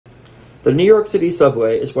The New York City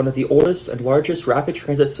subway is one of the oldest and largest rapid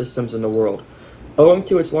transit systems in the world. Owing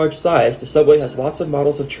to its large size, the subway has lots of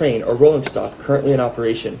models of train or rolling stock currently in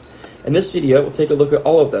operation. In this video, we'll take a look at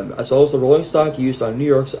all of them, as well as the rolling stock used on New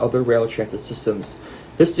York's other rail transit systems.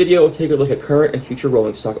 This video will take a look at current and future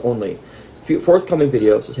rolling stock only. Forthcoming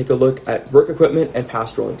videos will take a look at work equipment and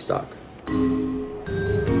past rolling stock.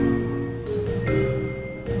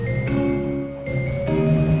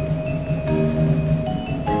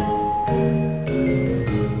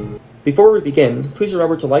 Before we begin, please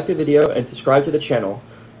remember to like the video and subscribe to the channel.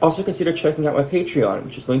 Also consider checking out my Patreon,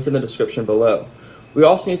 which is linked in the description below. We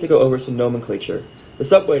also need to go over some nomenclature. The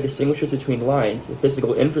subway distinguishes between lines, the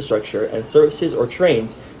physical infrastructure, and services or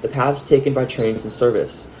trains, the paths taken by trains in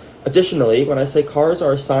service. Additionally, when I say cars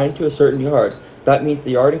are assigned to a certain yard, that means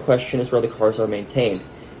the yard in question is where the cars are maintained.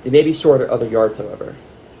 They may be stored at other yards, however.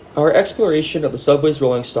 Our exploration of the subway's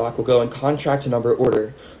rolling stock will go in contract number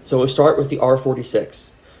order, so we'll start with the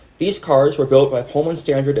R46. These cars were built by Pullman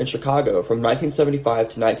Standard in Chicago from 1975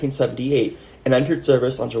 to 1978 and entered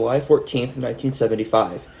service on July 14,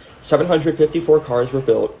 1975. 754 cars were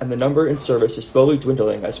built, and the number in service is slowly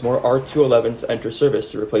dwindling as more R211s enter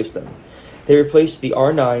service to replace them. They replaced the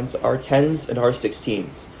R9s, R10s, and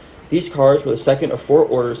R16s. These cars were the second of four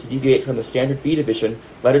orders to deviate from the standard B division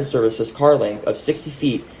leaded service's car length of 60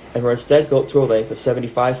 feet and were instead built to a length of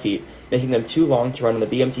 75 feet, making them too long to run on the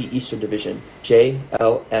BMT Eastern Division, J,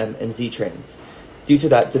 L, M, and Z trains, due to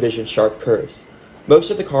that division's sharp curves.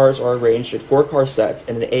 Most of the cars are arranged in four-car sets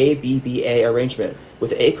in an A, B, B, A arrangement,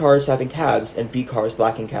 with A cars having cabs and B cars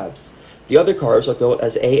lacking cabs. The other cars are built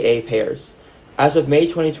as AA pairs. As of May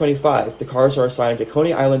 2025, the cars are assigned to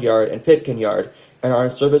Coney Island Yard and Pitkin Yard and are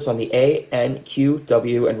in service on the A, N, Q,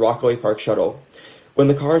 W, and Rockaway Park shuttle. When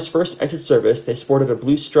the cars first entered service, they sported a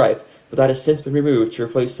blue stripe, but that has since been removed to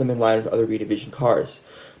replace them in line with other B Division cars.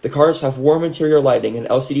 The cars have warm interior lighting and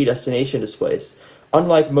LCD destination displays.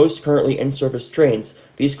 Unlike most currently in-service trains,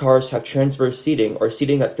 these cars have transverse seating, or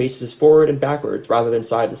seating that faces forward and backwards rather than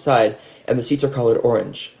side to side, and the seats are colored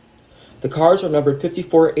orange. The cars are numbered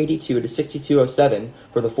 5482 to 6207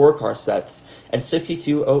 for the four-car sets, and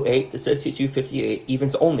 6208 to 6258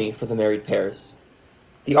 evens only for the married pairs.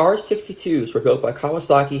 The R62s were built by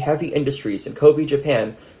Kawasaki Heavy Industries in Kobe,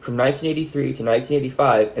 Japan from 1983 to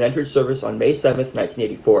 1985 and entered service on May 7,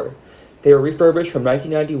 1984. They were refurbished from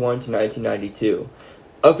 1991 to 1992.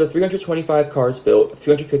 Of the 325 cars built,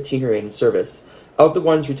 315 remain in service. Of the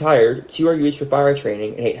ones retired, 2 are used for fire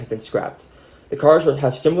training and 8 have been scrapped. The cars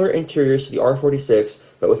have similar interiors to the R46,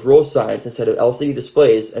 but with roll signs instead of LCD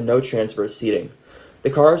displays and no transverse seating. The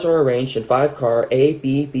cars are arranged in 5-car A,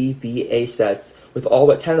 B, B, B, A sets, with all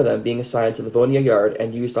but 10 of them being assigned to Livonia Yard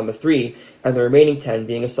and used on the 3, and the remaining 10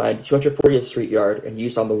 being assigned to 240th Street Yard and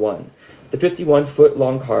used on the 1. The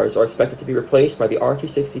 51-foot-long cars are expected to be replaced by the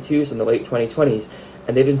R262s in the late 2020s,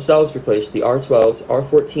 and they themselves replaced the R12s,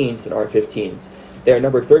 R14s, and R15s. They are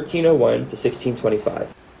numbered 1301 to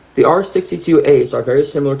 1625. The R62As are very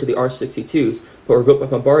similar to the R62s, but were built by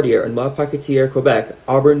Bombardier in La Paquetière, Quebec,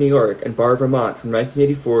 Auburn, New York, and Bar, Vermont from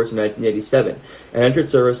 1984 to 1987, and entered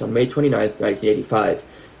service on May 29, 1985.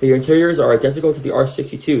 Their interiors are identical to the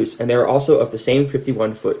R62s, and they are also of the same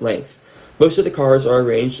 51-foot length. Most of the cars are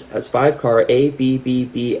arranged as 5-car A, B, B,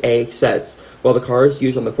 B, A sets, while the cars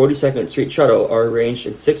used on the 42nd Street Shuttle are arranged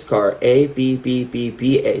in 6-car A, B, B, B,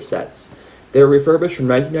 B, A sets. They were refurbished from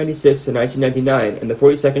 1996 to 1999, and the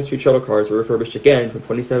 42nd Street Shuttle cars were refurbished again from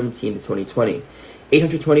 2017 to 2020.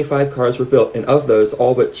 825 cars were built, and of those,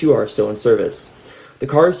 all but 2 are still in service. The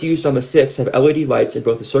cars used on the 6 have LED lights in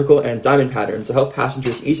both the circle and diamond pattern to help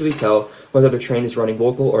passengers easily tell whether the train is running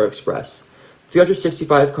local or express.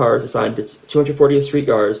 365 cars assigned to 240th Street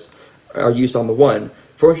yards are used on the 1,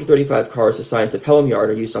 435 cars assigned to Pelham Yard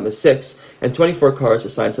are used on the 6, and 24 cars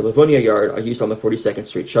assigned to Livonia Yard are used on the 42nd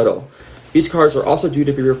Street Shuttle. These cars are also due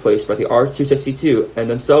to be replaced by the R262 and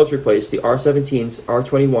themselves replace the R17s,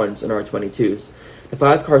 R21s, and R22s. The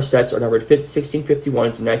 5-car sets are numbered 1651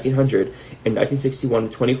 to 1900 and 1961 to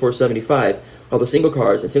 2475, while the single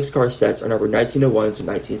cars and 6-car sets are numbered 1901 to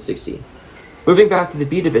 1960. Moving back to the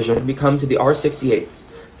B division, we come to the R68s.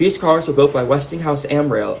 These cars were built by Westinghouse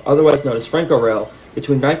Amrail, otherwise known as Franco Rail,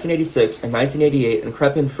 between 1986 and 1988 in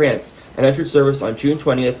Crepin, France, and entered service on June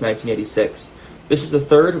 20th, 1986. This is the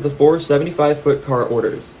third of the 4 75-foot car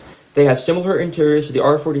orders. They have similar interiors to the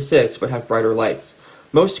R46, but have brighter lights.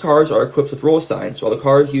 Most cars are equipped with roll signs, while the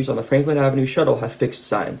cars used on the Franklin Avenue Shuttle have fixed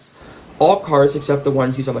signs. All cars except the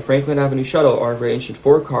ones used on the Franklin Avenue Shuttle are arranged in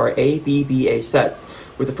 4-car A, B, B, A sets,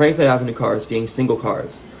 with the Franklin Avenue cars being single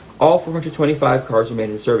cars. All 425 cars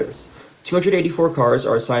remain in service. 284 cars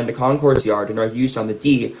are assigned to Concourse Yard and are used on the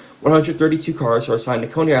D, 132 cars are assigned to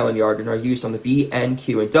Coney Island Yard and are used on the B, N,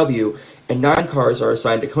 Q, and W, and 9 cars are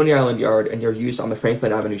assigned to Coney Island Yard and are used on the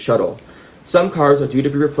Franklin Avenue Shuttle. Some cars are due to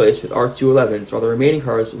be replaced with R211s, while the remaining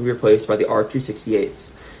cars will be replaced by the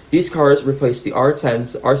R368s. These cars replace the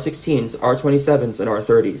R10s, R16s, R27s, and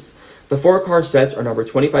R30s. The 4-car sets are numbered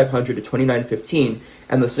 2500 to 2915,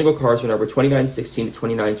 and the single cars are numbered 2916 to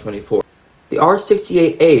 2924. The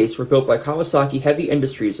R68As were built by Kawasaki Heavy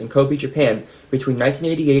Industries in Kobe, Japan between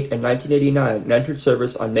 1988 and 1989 and entered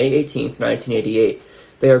service on May 18, 1988.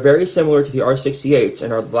 They are very similar to the R68s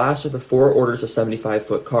and are the last of the 4 orders of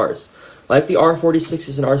 75-foot cars. Like the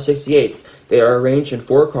R46s and R68s, they are arranged in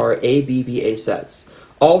 4-car ABBA sets.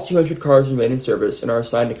 All 200 cars remain in service and are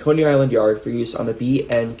assigned to Coney Island Yard for use on the B,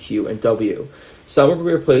 N, Q, and W. Some will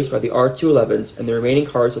be replaced by the R211s, and the remaining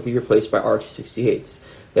cars will be replaced by R268s.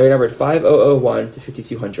 They are numbered 5001 to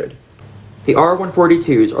 5200. The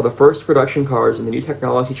R142s are the first production cars in the new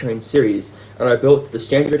technology train series and are built to the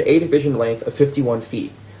standard A-division length of 51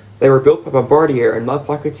 feet. They were built by Bombardier in La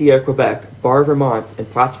Plaquetière, Quebec, Bar, Vermont, and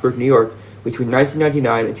Plattsburgh, New York between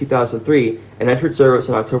 1999 and 2003 and entered service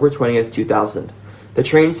on October 20, 2000. The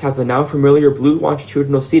trains have the now familiar blue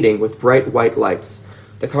longitudinal seating with bright white lights.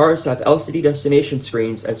 The cars have LCD destination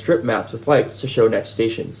screens and strip maps with lights to show next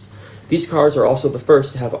stations. These cars are also the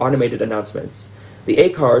first to have automated announcements. The A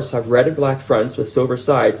cars have red and black fronts with silver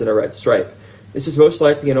sides and a red stripe. This is most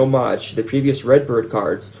likely an homage to the previous Redbird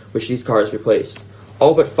cars, which these cars replaced.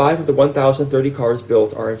 All but 5 of the 1,030 cars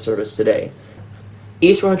built are in service today.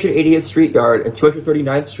 East 180th Street Yard and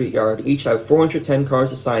 239th Street Yard each have 410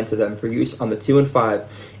 cars assigned to them for use on the 2 and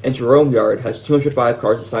 5, and Jerome Yard has 205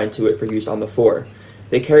 cars assigned to it for use on the 4.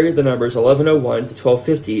 They carry the numbers 1101 to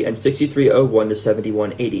 1250 and 6301 to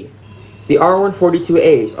 7180. The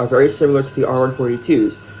R142As are very similar to the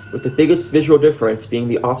R142s, with the biggest visual difference being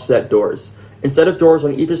the offset doors. Instead of doors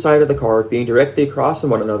on either side of the car being directly across from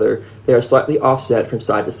one another, they are slightly offset from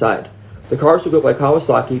side to side. The cars were built by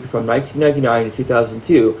Kawasaki from 1999 to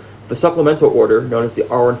 2002, with the supplemental order, known as the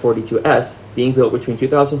R142S, being built between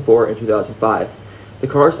 2004 and 2005. The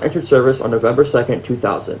cars entered service on November 2,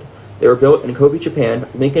 2000. They were built in Kobe, Japan,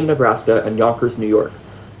 Lincoln, Nebraska, and Yonkers, New York.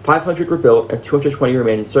 500 were built and 220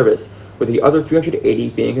 remain in service, with the other 380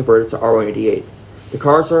 being converted to R188s. The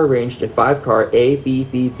cars are arranged in 5-car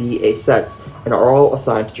ABBA sets and are all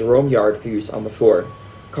assigned to Jerome Yard for use on the 4.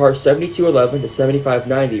 Cars 7211 to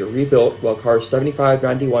 7590 are rebuilt, while cars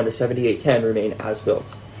 7591 to 7810 remain as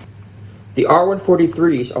built. The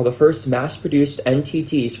R143s are the first mass-produced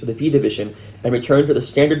NTTs for the B Division and return to the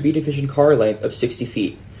standard B Division car length of 60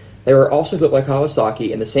 feet. They were also built by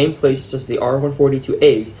Kawasaki in the same places as the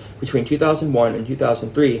R142As between 2001 and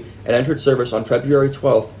 2003 and entered service on February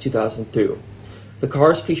 12, 2002. The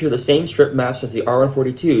cars feature the same strip maps as the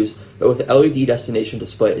R142s, but with LED destination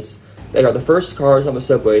displays. They are the first cars on the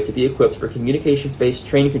subway to be equipped for Communications-Based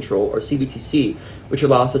Train Control, or CBTC, which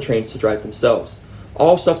allows the trains to drive themselves.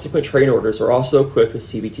 All subsequent train orders are also equipped with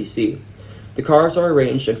CBTC. The cars are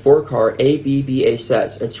arranged in 4-car ABBA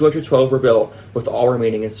sets, and 212 were built, with all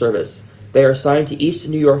remaining in service. They are assigned to East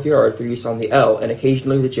New York Yard for use on the L and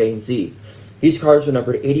occasionally the J and Z. These cars are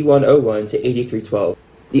numbered 8101 to 8312.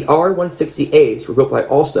 The R160As were built by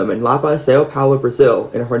Alstom in Lapa, Sao Paulo,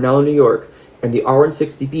 Brazil, and Hornell, New York, and the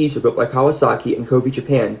R160Bs were built by Kawasaki in Kobe,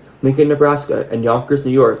 Japan, Lincoln, Nebraska, and Yonkers,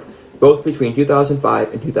 New York, both between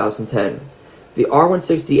 2005 and 2010. The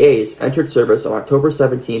R160As entered service on October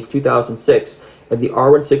 17, 2006, and the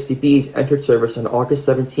R160Bs entered service on August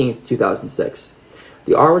 17, 2006.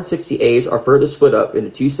 The R160As are further split up into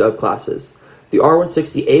 2 subclasses. The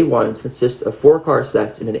R160A1s consist of 4-car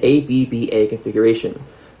sets in an ABBA configuration.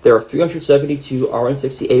 There are 372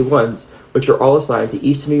 R160A1s, which are all assigned to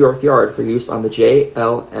East New York Yard for use on the J,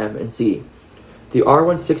 L, M, and Z. The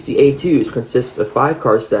R160A2s consist of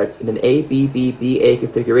 5-car sets in an ABBA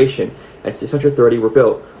configuration, and 630 were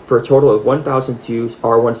built, for a total of 1,002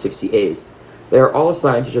 R160As. They are all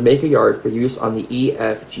assigned to Jamaica Yard for use on the E,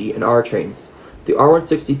 F, G, and R trains. The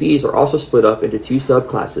R160Bs are also split up into 2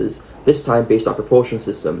 subclasses, this time based on propulsion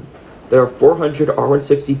system. There are 400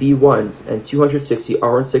 R160B1s and 260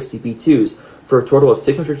 R160B2s, for a total of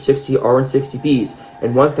 660 R160Bs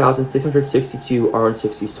and 1,662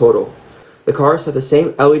 R160s total. The cars have the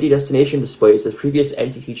same LED destination displays as previous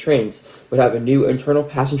NTT trains, but have a new internal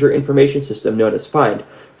passenger information system known as FIND,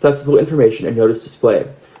 Flexible Information and Notice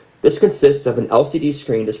Display. This consists of an LCD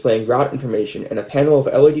screen displaying route information and a panel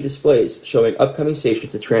of LED displays showing upcoming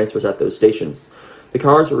stations and transfers at those stations. The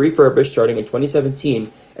cars were refurbished starting in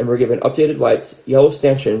 2017 and were given updated lights, yellow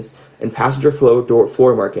stanchions, and passenger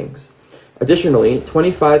floor markings. Additionally,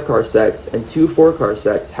 25 car sets and 2 4-car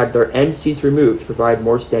sets had their end seats removed to provide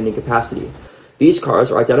more standing capacity. These cars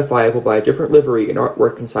are identifiable by a different livery and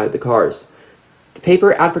artwork inside the cars. The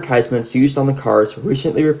paper advertisements used on the cars were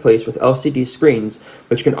recently replaced with LCD screens,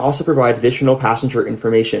 which can also provide additional passenger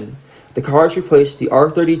information. The cars replaced the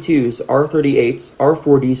R32s, R38s,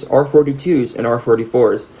 R40s, R42s, and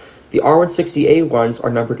R44s. The R160A1s are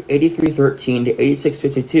numbered 8313 to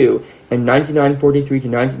 8652 and 9943 to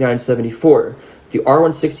 9974. The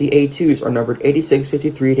R160A2s are numbered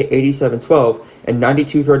 8653 to 8712 and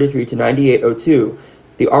 9233 to 9802.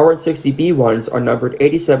 The R160B1s are numbered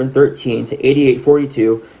 8713 to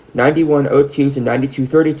 8842, 9102 to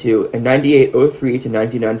 9232, and 9803 to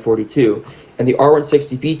 9942, and the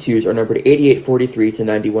R160B2s are numbered 8843 to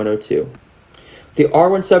 9102. The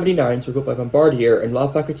R179s were built by Bombardier in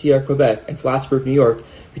La Pacatière, Quebec, and Plattsburgh, New York,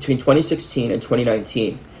 between 2016 and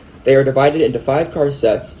 2019. They are divided into 5-car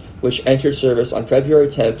sets, which entered service on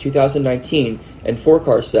February 10, 2019, and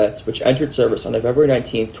 4-car sets, which entered service on November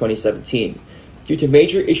 19, 2017. Due to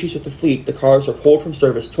major issues with the fleet, the cars were pulled from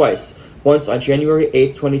service twice, once on January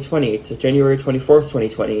 8, 2020 to January 24,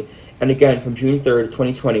 2020, and again from June 3,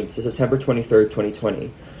 2020 to September 23,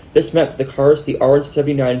 2020. This meant that the cars the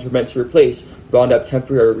R179s were meant to replace wound up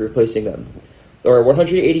temporarily replacing them. There are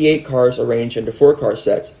 188 cars arranged into 4-car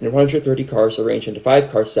sets and 130 cars arranged into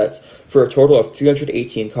 5-car sets for a total of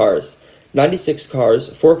 318 cars. 96 cars,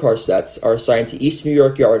 4-car sets, are assigned to East New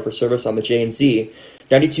York Yard for service on the J and Z.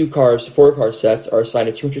 92 cars, 4-car sets, are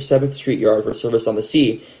assigned to 207th Street Yard for service on the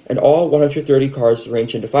C, and all 130 cars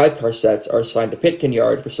arranged into 5-car sets are assigned to Pitkin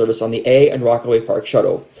Yard for service on the A and Rockaway Park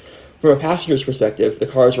Shuttle. From a passenger's perspective, the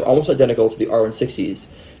cars are almost identical to the R160s.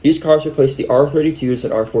 These cars replace the R32s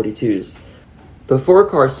and R42s. The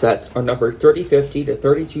 4-car sets are numbered 3050 to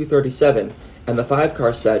 3237, and the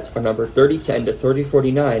 5-car sets are numbered 3010 to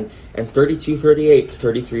 3049 and 3238 to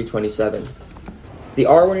 3327. The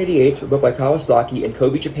R188s were built by Kawasaki in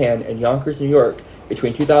Kobe, Japan, and Yonkers, New York,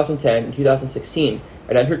 between 2010 and 2016,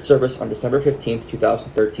 and entered service on December 15,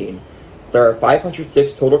 2013. There are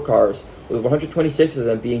 506 total cars, with 126 of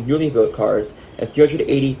them being newly built cars, and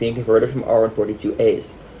 380 being converted from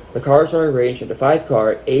R142As. The cars are arranged into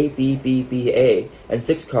 5-car A, B, B, B, A, and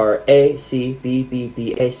 6-car A, C, B, B,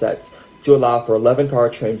 B, A sets to allow for 11-car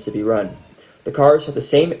trains to be run. The cars have the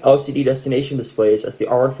same LCD destination displays as the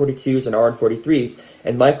R142s and R143s,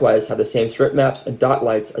 and likewise have the same strip maps and dot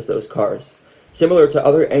lights as those cars. Similar to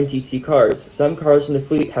other NTT cars, some cars in the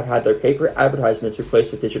fleet have had their paper advertisements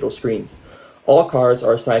replaced with digital screens. All cars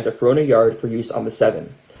are assigned to Corona Yard for use on the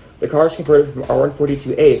 7. The cars converted from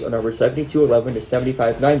R142As are numbered 7211 to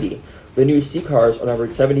 7590. The new C cars are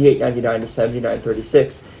numbered 7899 to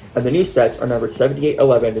 7936, and the new sets are numbered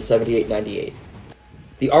 7811 to 7898.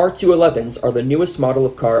 The R211s are the newest model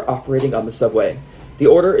of car operating on the subway. The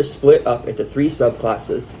order is split up into 3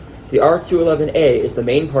 subclasses. The R211A is the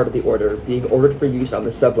main part of the order, being ordered for use on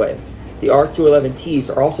the subway. The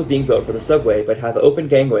R211Ts are also being built for the subway, but have open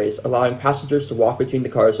gangways, allowing passengers to walk between the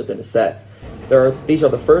cars within a set. These are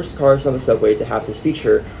the first cars on the subway to have this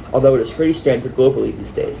feature, although it is pretty standard globally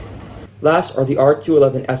these days. Last are the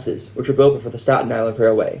R211Ss, which were built for the Staten Island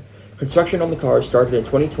Railway. Construction on the cars started in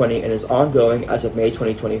 2020 and is ongoing as of May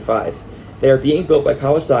 2025. They are being built by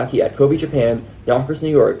Kawasaki at Kobe, Japan, Yonkers, New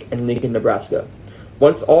York, and Lincoln, Nebraska.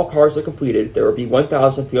 Once all cars are completed, there will be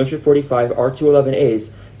 1,345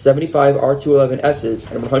 R211As, 75 R211Ss,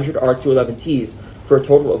 and 100 R211Ts for a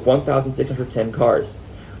total of 1,610 cars.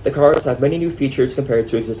 The cars have many new features compared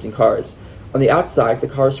to existing cars. On the outside, the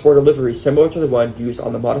cars sport a livery similar to the one used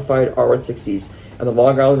on the modified R160s and the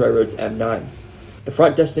Long Island Railroad's M9s. The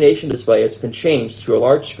front destination display has been changed to a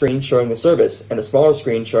large screen showing the service and a smaller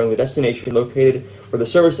screen showing the destination located where the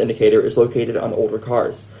service indicator is located on older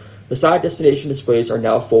cars. The side destination displays are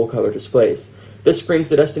now full-color displays. This brings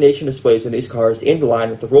the destination displays in these cars into line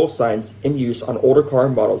with the roll signs in use on older car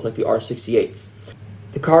models like the R68s.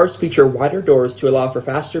 The cars feature wider doors to allow for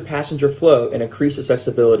faster passenger flow and increased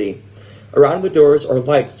accessibility. Around the doors are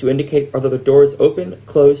lights to indicate whether the door is open,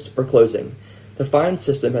 closed, or closing. The Find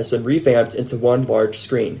system has been revamped into one large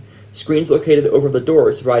screen. Screens located over the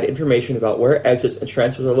doors provide information about where exits and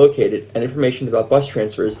transfers are located and information about bus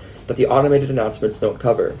transfers that the automated announcements don't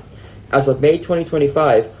cover. As of May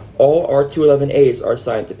 2025, all R211As are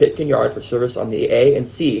assigned to Pitkin Yard for service on the A and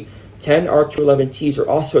C. 10 R211Ts are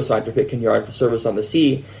also assigned to Pitkin Yard for service on the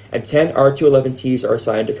C, and 10 R211Ts are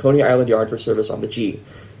assigned to Coney Island Yard for service on the G.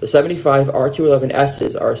 The 75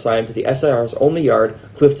 R211Ss are assigned to the SIR's only yard,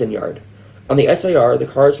 Clifton Yard. On the SIR, the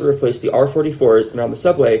cars will replace the R44s, and on the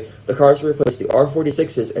subway, the cars will replace the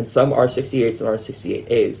R46s and some R68s and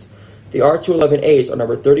R68As. The R211As are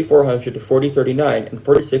numbered 3400 to 4039 and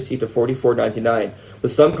 4060 to 4499,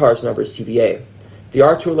 with some cars numbered TBA. The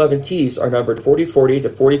R211Ts are numbered 4040 to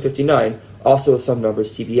 4059, also with some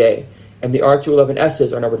numbers TBA, and the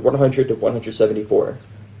R211Ss are numbered 100 to 174.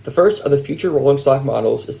 The first of the future rolling stock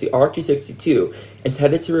models is the R262,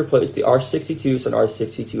 intended to replace the R62s and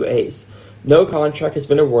R62As. No contract has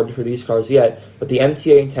been awarded for these cars yet, but the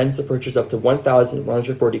MTA intends to purchase up to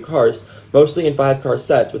 1,140 cars, mostly in 5-car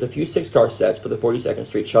sets, with a few 6-car sets for the 42nd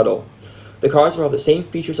Street Shuttle. The cars will have the same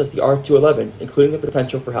features as the R211s, including the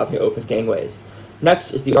potential for having open gangways.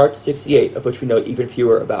 Next is the R268, of which we know even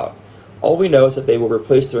fewer about. All we know is that they will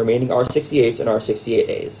replace the remaining R68s and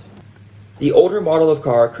R68As. The older model of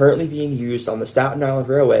car currently being used on the Staten Island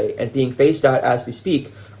Railway and being phased out as we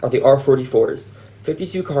speak are the R44s.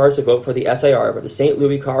 52 cars were built for the SIR by the St.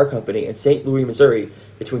 Louis Car Company in St. Louis, Missouri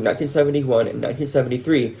between 1971 and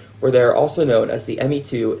 1973, where they are also known as the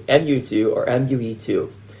ME2, MU2, or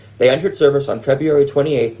MUE2. They entered service on February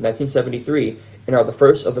 28, 1973, and are the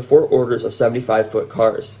first of the 4 orders of 75-foot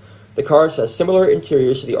cars. The cars have similar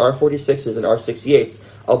interiors to the R46s and R68s,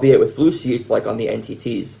 albeit with blue seats like on the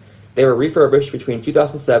NTTs. They were refurbished between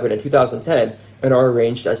 2007 and 2010 and are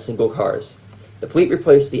arranged as single cars. The fleet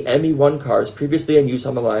replaced the ME1 cars previously in use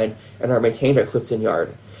on the line and are maintained at Clifton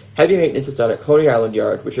Yard. Heavy maintenance is done at Coney Island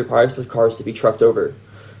Yard, which requires the cars to be trucked over.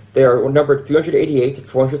 They are numbered 388 to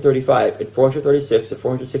 435 and 436 to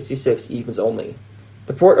 466 evens only.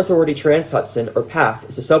 The Port Authority Trans-Hudson, or PATH,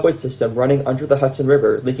 is a subway system running under the Hudson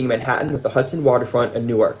River, linking Manhattan with the Hudson waterfront and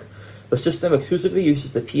Newark. The system exclusively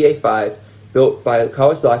uses the PA5, built by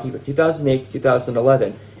Kawasaki from 2008 to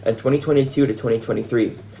 2011 and 2022 to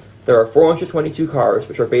 2023. There are 422 cars,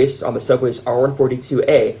 which are based on the subway's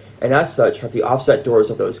R142A, and as such have the offset doors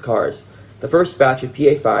of those cars. The first batch of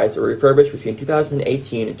PA5s were refurbished between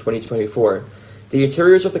 2018 and 2024. The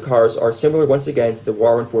interiors of the cars are similar once again to the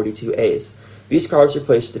R142As. These cars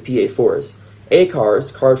replace the PA4s. A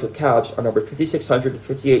cars, cars with cabs, are numbered 5600 to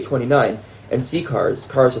 5829, and C cars,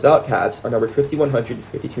 cars without cabs, are numbered 5100 to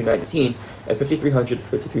 5219 and 5300 to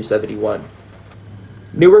 5371.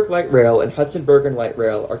 Newark Light Rail and Hudson-Bergen Light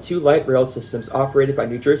Rail are 2 light rail systems operated by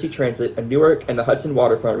New Jersey Transit and Newark and the Hudson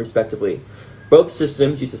waterfront respectively. Both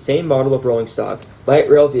systems use the same model of rolling stock, light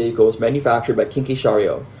rail vehicles manufactured by Kinki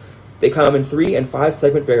Sharyo. They come in 3 and 5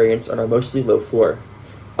 segment variants and are mostly low floor.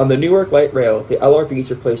 On the Newark Light Rail, the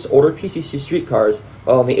LRVs replace older PCC streetcars,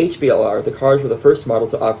 while on the HBLR, the cars were the first model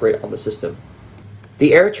to operate on the system.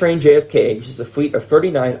 The AirTrain JFK uses a fleet of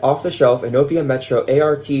 39 off-the-shelf Innovia Metro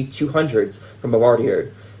ART 200s from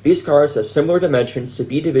Bombardier. These cars have similar dimensions to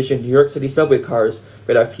B-Division New York City subway cars,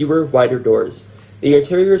 but have fewer, wider doors. The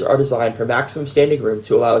interiors are designed for maximum standing room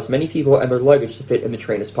to allow as many people and their luggage to fit in the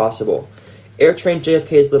train as possible. AirTrain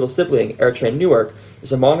JFK's little sibling, AirTrain Newark,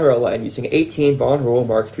 is a monorail line using 18 Von Roll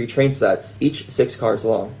Mark III train sets, each 6 cars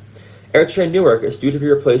long. AirTrain Newark is due to be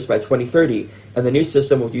replaced by 2030, and the new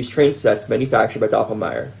system will use train sets manufactured by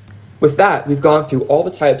Doppelmayr. With that, we've gone through all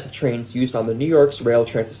the types of trains used on the New York's rail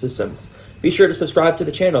transit systems. Be sure to subscribe to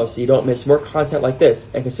the channel so you don't miss more content like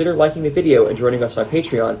this, and consider liking the video and joining us on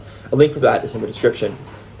Patreon. A link for that is in the description.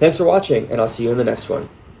 Thanks for watching, and I'll see you in the next one.